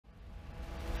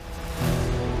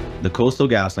The Coastal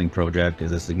GasLink Project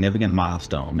is a significant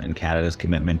milestone in Canada's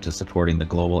commitment to supporting the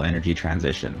global energy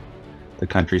transition, the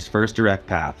country's first direct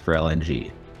path for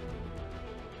LNG.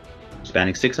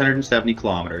 Spanning 670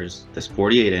 kilometers, this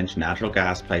 48-inch natural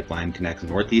gas pipeline connects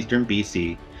northeastern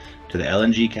BC to the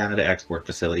LNG Canada export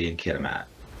facility in Kitimat,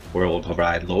 where it will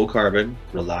provide low-carbon,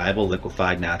 reliable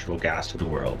liquefied natural gas to the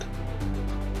world.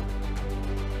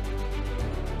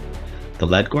 The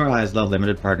Ledcor Haisla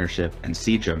Limited Partnership and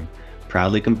Sicim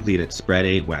proudly completed Spread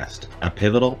 8 West, a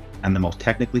pivotal and the most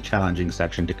technically challenging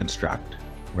section to construct,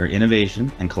 where innovation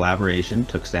and collaboration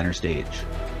took center stage.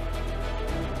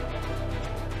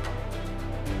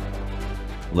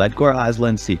 Ledcor Haisla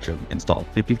and Sicim installed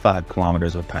 55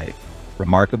 kilometers of pipe,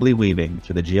 remarkably weaving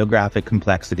through the geographic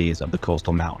complexities of the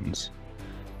coastal mountains.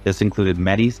 This included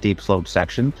many steep slope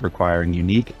sections requiring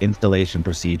unique installation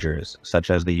procedures,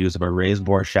 such as the use of a raised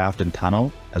bore shaft and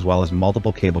tunnel, as well as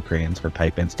multiple cable cranes for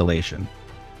pipe installation.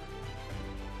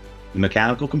 The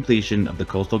mechanical completion of the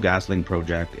Coastal GasLink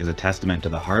project is a testament to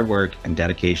the hard work and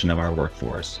dedication of our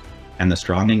workforce, and the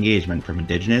strong engagement from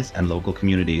Indigenous and local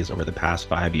communities over the past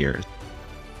 5 years.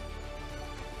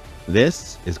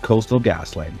 This is Coastal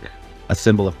GasLink, a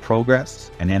symbol of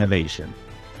progress and innovation,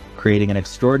 creating an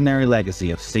extraordinary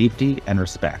legacy of safety and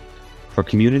respect for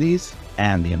communities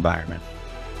and the environment.